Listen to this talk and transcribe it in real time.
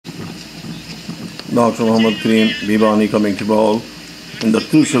Dr. Muhammad Karim, Beebani coming to ball in the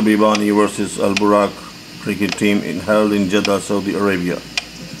crucial Beebani versus Al Burak cricket team held in Jeddah, Saudi Arabia,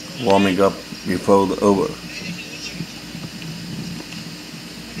 warming up before the over.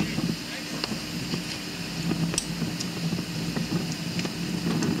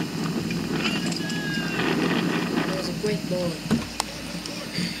 That was a great ball.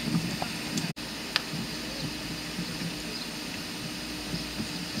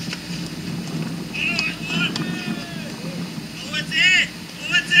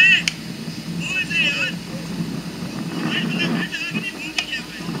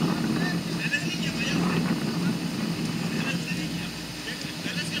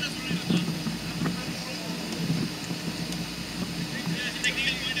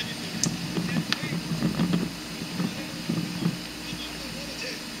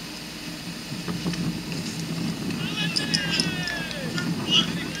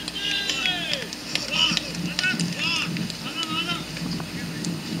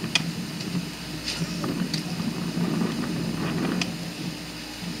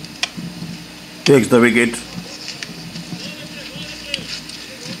 Takes the wicket.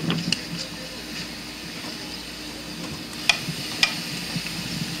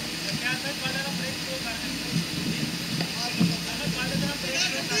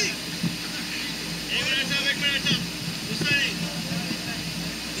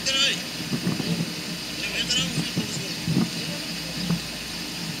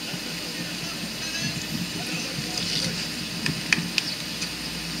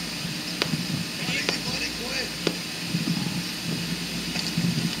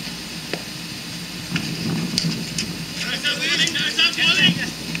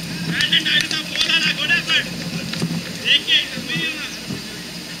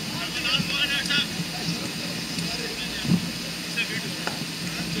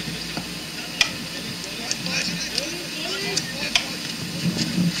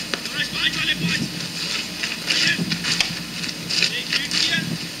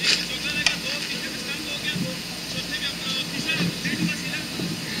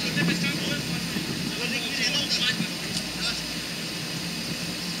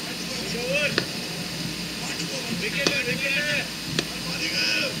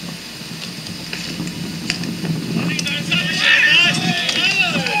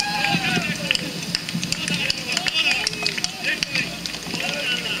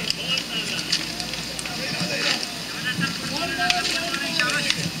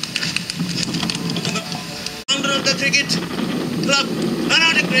 The cricket club,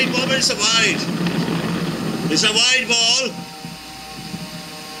 not a great ball, but it's a wide. It's a wide ball.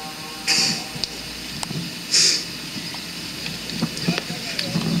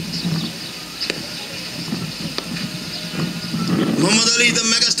 Muhammad Ali, the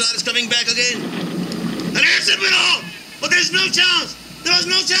megastar, is coming back again. And it's it below. But there's no chance. There was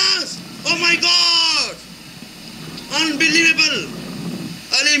no chance. Oh my God. Unbelievable.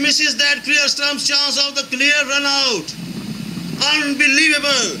 Ali misses that clear stump's chance of the clear run out.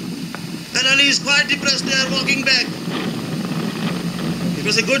 Unbelievable. And Ali is quite depressed there, walking back. It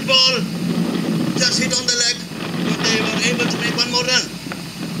was a good ball, just hit on the leg, but they were able to make one more run.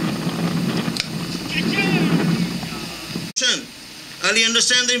 Ali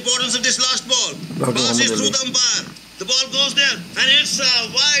understands the importance of this last ball. Passes through the umpire. The ball goes there, and it's a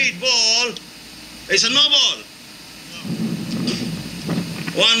wide ball. It's a no ball.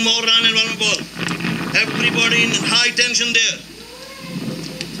 One more run and one more ball. Everybody in high tension there.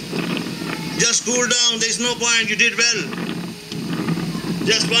 Just cool down. There's no point. You did well.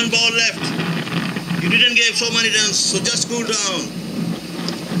 Just one ball left. You didn't give so many runs, so just cool down.